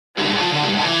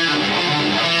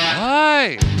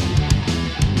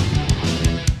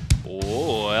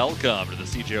Welcome to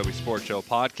the CJOB Sports Show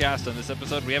podcast. On this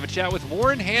episode, we have a chat with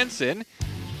Warren Hansen.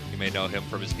 You may know him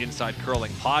from his Inside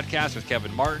Curling podcast with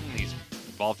Kevin Martin. He's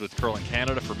involved with Curling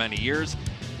Canada for many years.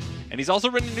 And he's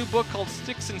also written a new book called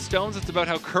Sticks and Stones. It's about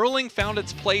how curling found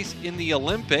its place in the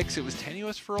Olympics. It was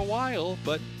tenuous for a while,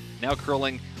 but now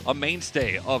curling a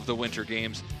mainstay of the Winter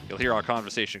Games. You'll hear our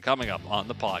conversation coming up on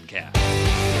the podcast.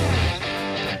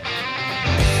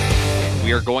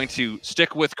 We are going to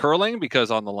stick with curling because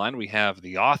on the line we have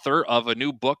the author of a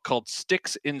new book called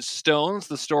Sticks and Stones,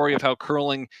 the story of how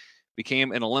curling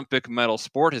became an Olympic medal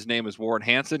sport. His name is Warren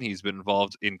Hansen. He's been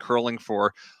involved in curling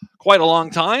for quite a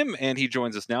long time, and he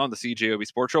joins us now on the CJOB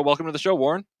Sports Show. Welcome to the show,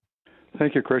 Warren.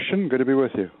 Thank you, Christian. Good to be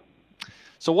with you.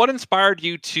 So what inspired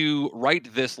you to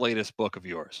write this latest book of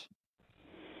yours?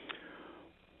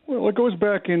 Well, it goes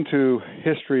back into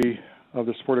history of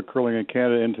the sport of curling in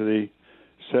Canada into the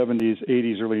 70s,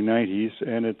 80s, early 90s,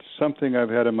 and it's something I've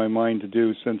had in my mind to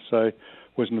do since I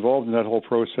was involved in that whole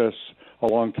process a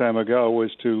long time ago,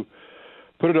 was to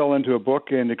put it all into a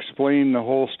book and explain the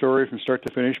whole story from start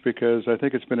to finish, because I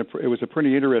think it was a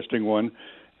pretty interesting one,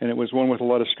 and it was one with a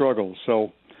lot of struggles.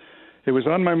 So it was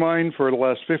on my mind for the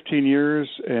last 15 years,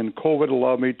 and COVID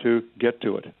allowed me to get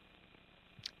to it.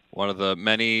 One of the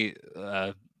many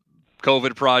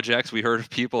COVID projects. We heard of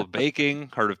people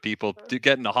baking, heard of people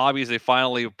getting into hobbies they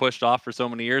finally pushed off for so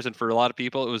many years. And for a lot of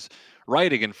people, it was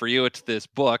writing. And for you, it's this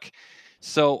book.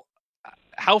 So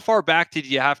how far back did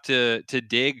you have to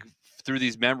dig through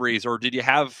these memories, or did you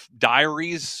have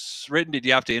diaries written? Did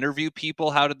you have to interview people?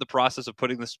 How did the process of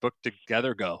putting this book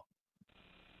together go?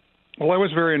 Well, I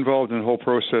was very involved in the whole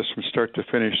process from start to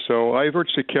finish. So I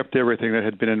virtually kept everything that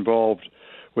had been involved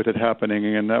with it happening,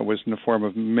 and that was in the form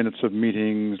of minutes of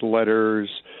meetings, letters,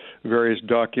 various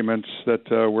documents that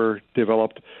were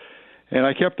developed. And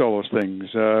I kept all those things.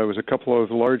 It was a couple of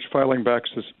large filing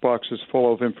boxes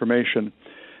full of information.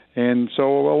 And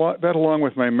so that, along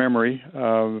with my memory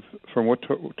from what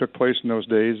took place in those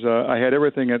days, I had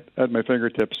everything at my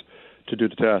fingertips to do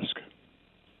the task.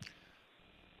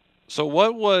 So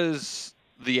what was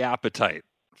the appetite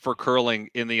for curling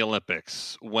in the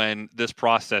Olympics when this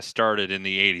process started in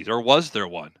the 80s, or was there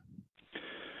one?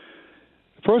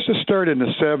 The process started in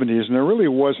the 70s, and there really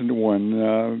wasn't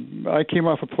one. I came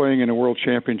off of playing in a world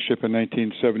championship in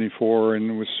 1974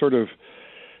 and was sort of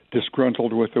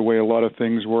disgruntled with the way a lot of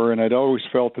things were, and I'd always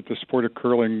felt that the sport of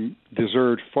curling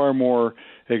deserved far more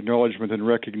acknowledgement and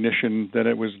recognition than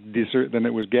it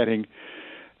was getting.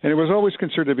 And it was always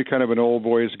considered to be kind of an old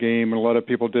boys game, and a lot of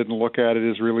people didn't look at it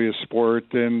as really a sport.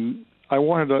 And I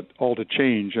wanted it all to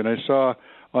change. And I saw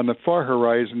on the far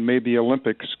horizon maybe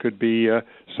Olympics could be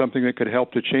something that could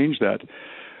help to change that.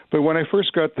 But when I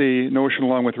first got the notion,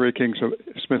 along with Ray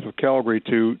King-Smith of Calgary,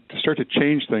 to start to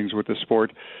change things with the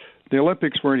sport, the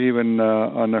Olympics weren't even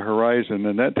on the horizon.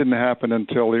 And that didn't happen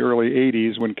until the early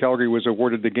 80s, when Calgary was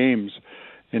awarded the Games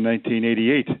in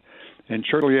 1988. And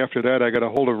shortly after that, I got a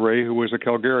hold of Ray, who was a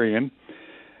Calgarian,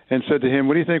 and said to him,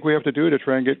 what do you think we have to do to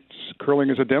try and get curling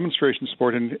as a demonstration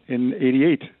sport in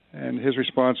 88? And his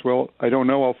response, well, I don't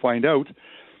know, I'll find out.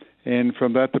 And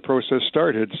from that, the process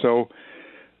started. So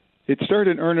it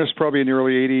started in earnest probably in the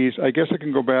early 80s. I guess I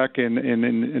can go back in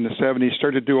the 70s,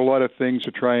 started to do a lot of things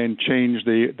to try and change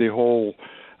the whole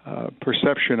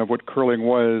perception of what curling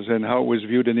was and how it was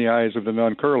viewed in the eyes of the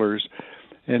non-curlers.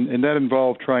 And that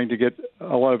involved trying to get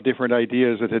a lot of different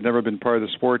ideas that had never been part of the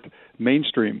sport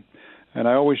mainstream. And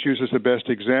I always use as the best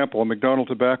example, McDonald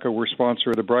Tobacco were sponsor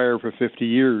of the Brier for 50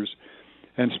 years,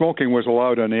 and smoking was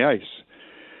allowed on the ice.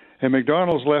 And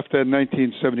McDonald's left in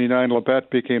 1979,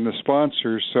 Labatt became the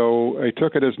sponsor, so I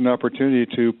took it as an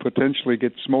opportunity to potentially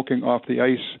get smoking off the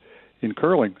ice in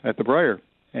curling at the Brier.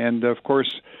 And, of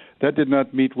course, that did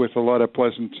not meet with a lot of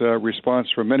pleasant response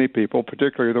from many people,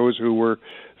 particularly those who were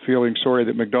feeling sorry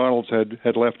that McDonald's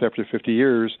had left after 50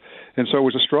 years. And so it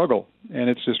was a struggle. And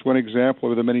it's just one example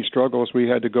of the many struggles we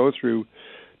had to go through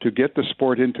to get the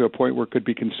sport into a point where it could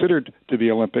be considered to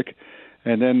be Olympic,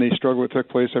 and then the struggle that took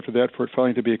place after that for it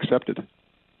finally to be accepted.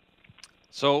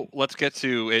 So let's get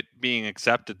to it being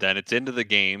accepted then. It's into the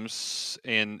Games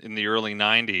in the early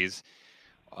 90s.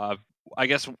 I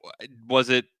guess, was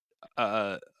it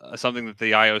something that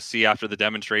the IOC after the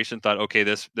demonstration thought, okay,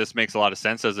 this makes a lot of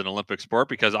sense as an Olympic sport?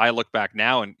 Because I look back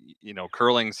now and,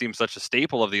 curling seems such a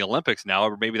staple of the Olympics now,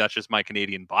 or maybe that's just my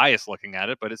Canadian bias looking at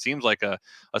it, but it seems like a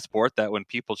sport that when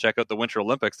people check out the Winter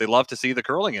Olympics, they love to see the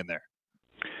curling in there.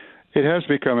 It has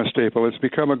become a staple. It's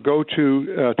become a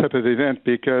go-to type of event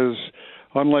because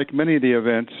unlike many of the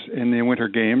events in the Winter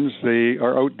Games, they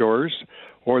are outdoors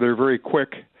or they're very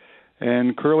quick.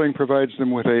 And curling provides them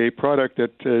with a product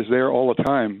that is there all the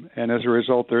time, and as a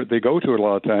result, they go to it a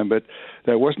lot of time. But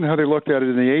that wasn't how they looked at it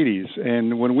in the 80s.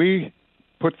 And when we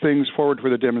put things forward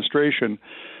for the demonstration,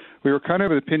 we were kind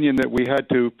of of the opinion that we had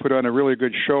to put on a really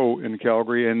good show in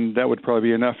Calgary, and that would probably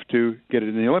be enough to get it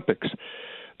in the Olympics.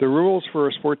 The rules for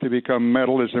a sport to become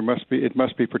medal is it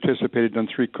must be participated on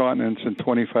 3 continents and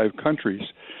 25 countries.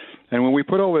 And when we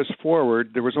put all this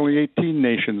forward, there was only 18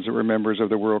 nations that were members of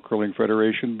the World Curling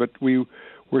Federation, but we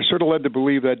were sort of led to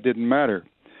believe that didn't matter.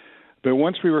 But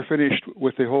once we were finished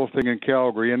with the whole thing in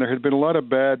Calgary, and there had been a lot of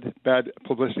bad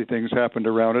publicity things happened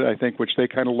around it, I think, which they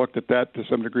kind of looked at that to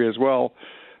some degree as well,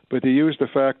 but they used the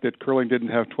fact that curling didn't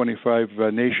have 25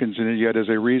 nations in it yet as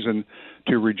a reason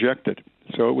to reject it.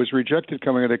 So it was rejected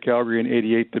coming out of Calgary in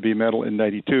 88 to be medal in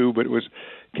 92, but it was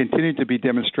continued to be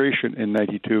demonstration in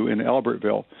 92 in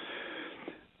Albertville.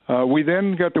 We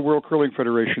then got the World Curling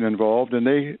Federation involved, and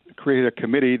they created a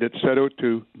committee that set out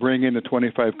to bring in the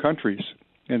 25 countries.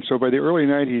 And so by the early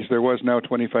 90s, there was now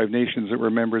 25 nations that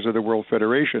were members of the World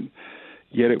Federation,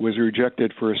 yet it was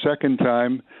rejected for a second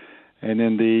time. And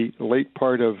in the late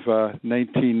part of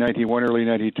 1991, early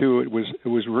 92, it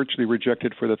was virtually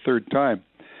rejected for the third time.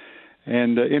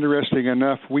 And interesting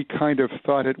enough, we kind of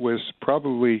thought it was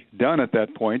probably done at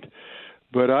that point,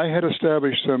 but I had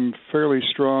established some fairly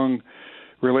strong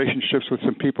relationships with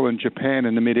some people in Japan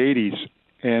in the mid-'80s,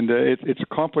 and it's a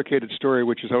complicated story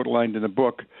which is outlined in the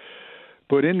book.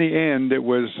 But in the end, it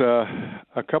was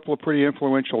a couple of pretty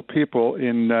influential people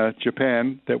in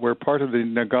Japan that were part of the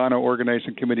Nagano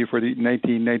Organizing Committee for the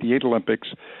 1998 Olympics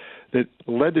that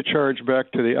led the charge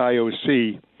back to the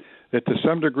IOC that to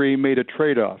some degree made a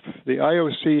trade-off. The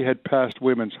IOC had passed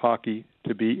women's hockey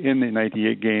to be in the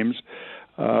 98 games,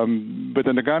 but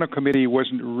the Nagano Committee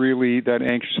wasn't really that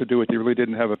anxious to do it. They really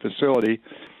didn't have a facility.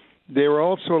 They were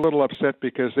also a little upset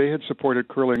because they had supported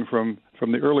curling from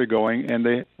the early going,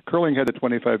 and curling had the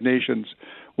 25 nations.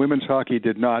 Women's hockey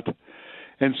did not.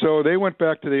 And so they went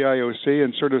back to the IOC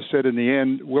and sort of said in the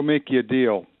end, we'll make you a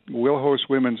deal. We'll host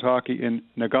women's hockey in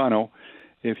Nagano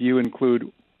if you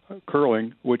include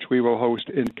curling, which we will host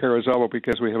in Karazawa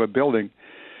because we have a building.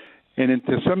 And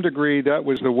to some degree, that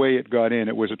was the way it got in.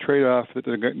 It was a trade-off that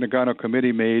the Nagano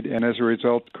Committee made, and as a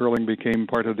result, curling became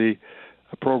part of the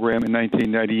program in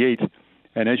 1998.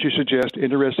 And as you suggest,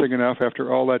 interesting enough,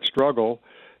 after all that struggle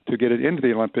to get it into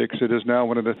the Olympics, it is now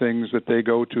one of the things that they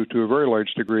go to a very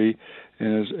large degree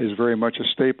and is very much a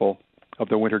staple of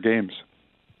the Winter Games.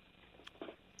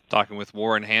 Talking with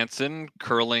Warren Hansen,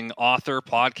 curling author,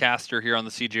 podcaster here on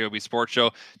the CJOB Sports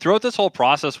Show. Throughout this whole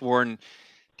process, Warren,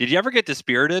 did you ever get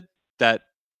dispirited that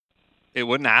it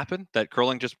wouldn't happen, that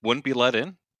curling just wouldn't be let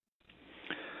in?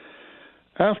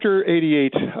 After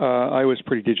 88, I was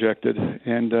pretty dejected,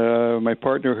 and my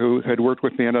partner who had worked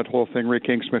with me on that whole thing, Ray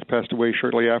Kingsmith, passed away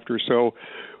shortly after, so it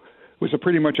was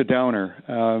pretty much a downer.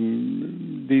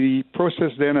 The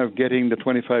process then of getting the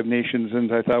 25 nations,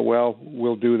 and I thought, well,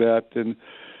 we'll do that, and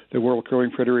the World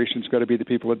Curling Federation's got to be the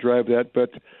people that drive that,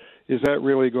 but is that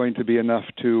really going to be enough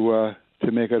to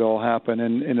make it all happen?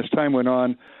 And as time went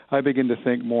on, I began to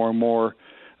think more and more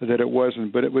that it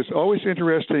wasn't. But it was always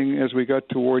interesting as we got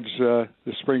towards the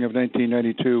spring of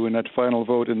 1992 and that final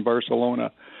vote in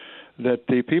Barcelona, that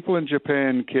the people in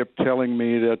Japan kept telling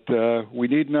me that we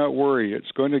need not worry.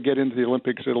 It's going to get into the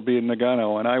Olympics. It'll be in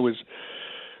Nagano. And I was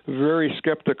very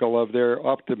skeptical of their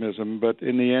optimism, but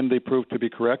in the end they proved to be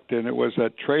correct, and it was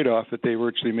that trade-off that they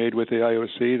virtually made with the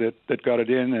IOC that got it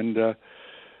in, and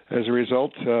as a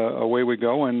result, away we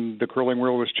go, and the curling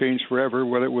world was changed forever.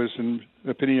 Whether it was, in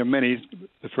the opinion of many,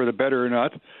 for the better or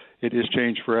not, it is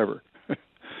changed forever.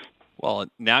 Well,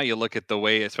 now you look at the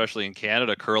way, especially in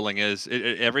Canada, curling is,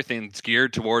 everything's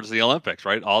geared towards the Olympics,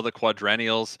 right? All the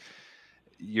quadrennials,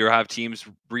 you have teams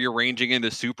rearranging into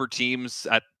super teams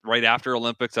right after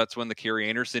Olympics. That's when the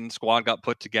Kerri Einarson squad got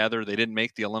put together. They didn't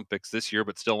make the Olympics this year,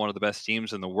 but still one of the best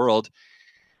teams in the world.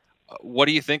 What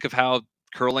do you think of how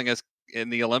curling has, in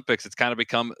the Olympics, it's kind of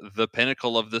become the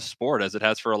pinnacle of this sport, as it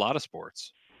has for a lot of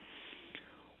sports?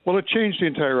 Well, it changed the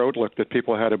entire outlook that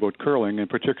people had about curling, and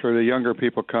particularly the younger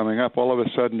people coming up. All of a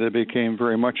sudden, it became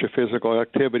very much a physical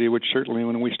activity, which certainly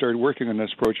when we started working on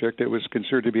this project, it was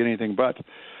considered to be anything but.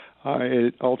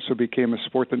 It also became a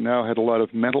sport that now had a lot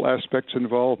of mental aspects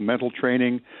involved, mental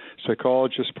training,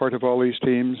 psychologists part of all these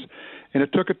teams, and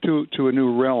it took it to a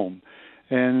new realm.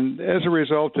 And as a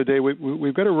result, today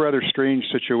we've got a rather strange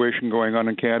situation going on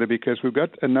in Canada because we've got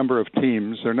a number of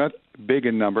teams. They're not big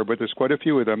in number, but there's quite a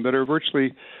few of them that are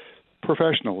virtually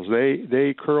professionals.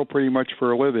 They curl pretty much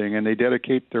for a living, and they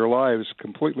dedicate their lives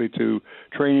completely to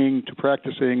training, to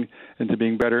practicing, and to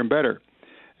being better and better.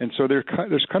 And so there's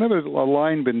kind of a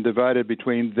line been divided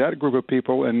between that group of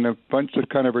people and a bunch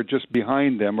that kind of are just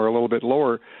behind them or a little bit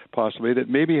lower, possibly, that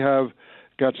maybe have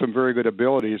got some very good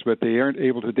abilities, but they aren't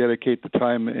able to dedicate the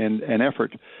time and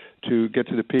effort to get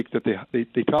to the peak that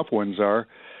the top ones are.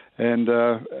 And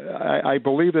I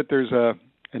believe that there's a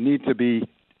need to be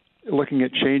looking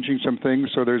at changing some things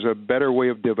so there's a better way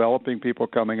of developing people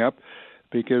coming up,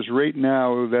 because right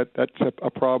now that's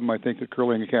a problem I think that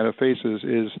Curling in Canada faces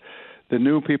is the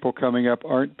new people coming up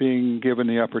aren't being given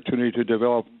the opportunity to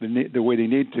develop the way they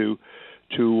need to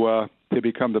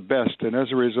become the best. And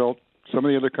as a result, some of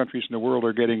the other countries in the world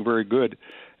are getting very good,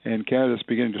 and Canada's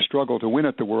beginning to struggle to win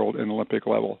at the world and Olympic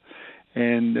level.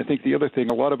 And I think the other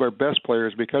thing, a lot of our best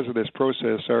players, because of this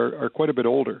process, are quite a bit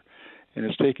older. And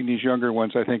it's taking these younger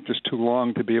ones, I think, just too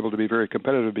long to be able to be very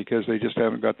competitive because they just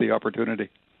haven't got the opportunity.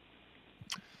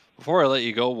 Before I let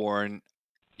you go, Warren,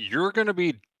 you're going to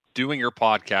be doing your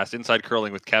podcast, Inside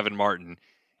Curling with Kevin Martin,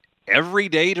 every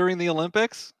day during the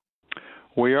Olympics?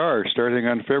 We are. Starting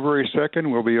on February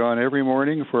 2nd, we'll be on every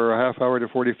morning for a half hour to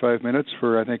 45 minutes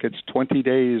for, I think it's 20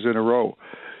 days in a row.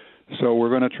 So we're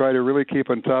going to try to really keep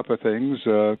on top of things.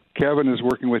 Kevin is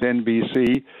working with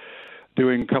NBC,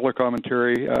 doing color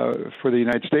commentary for the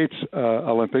United States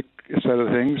Olympic side of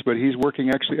things, but he's working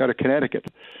actually out of Connecticut.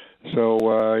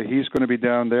 So he's going to be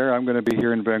down there. I'm going to be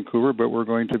here in Vancouver, but we're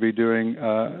going to be doing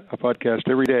a podcast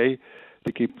every day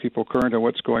to keep people current on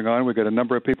what's going on. We've got a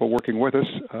number of people working with us,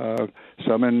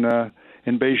 some in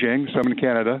Beijing, some in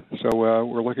Canada. So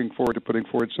we're looking forward to putting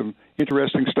forward some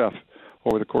interesting stuff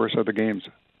over the course of the games.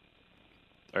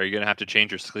 Are you going to have to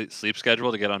change your sleep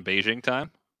schedule to get on Beijing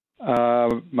time?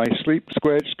 My sleep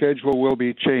schedule will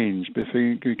be changed. If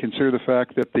you consider the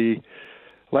fact that the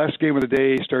last game of the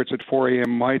day starts at 4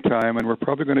 a.m. my time, and we're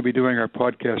probably going to be doing our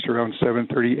podcast around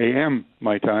 7:30 a.m.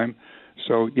 my time.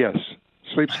 So, yes,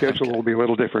 sleep schedule will be a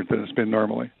little different than it's been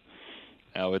normally.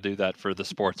 I would do that for the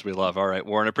sports we love. All right,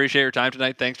 Warren, appreciate your time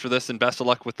tonight. Thanks for this, and best of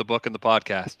luck with the book and the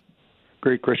podcast.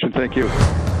 Great, Christian. Thank you.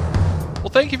 Well,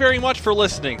 thank you very much for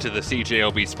listening to the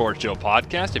CJOB Sports Show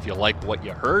podcast. If you like what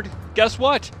you heard, guess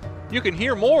what? You can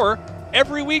hear more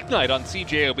every weeknight on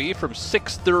CJOB from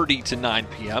 6:30 to 9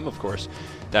 p.m. Of course,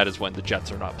 that is when the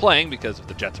Jets are not playing, because if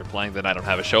the Jets are playing, then I don't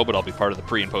have a show, but I'll be part of the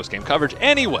pre- and post-game coverage.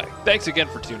 Anyway, thanks again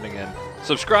for tuning in.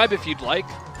 Subscribe if you'd like.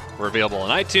 We're available on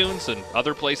iTunes and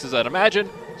other places, I'd imagine.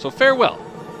 So farewell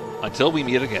until we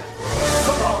meet again.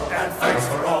 So long and thanks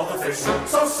for all the fish.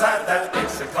 So sad that it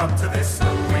should come to this.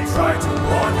 We try to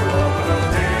warn you all, but oh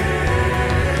dear.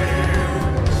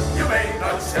 You may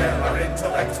not share our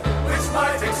intellect, which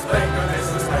might explain your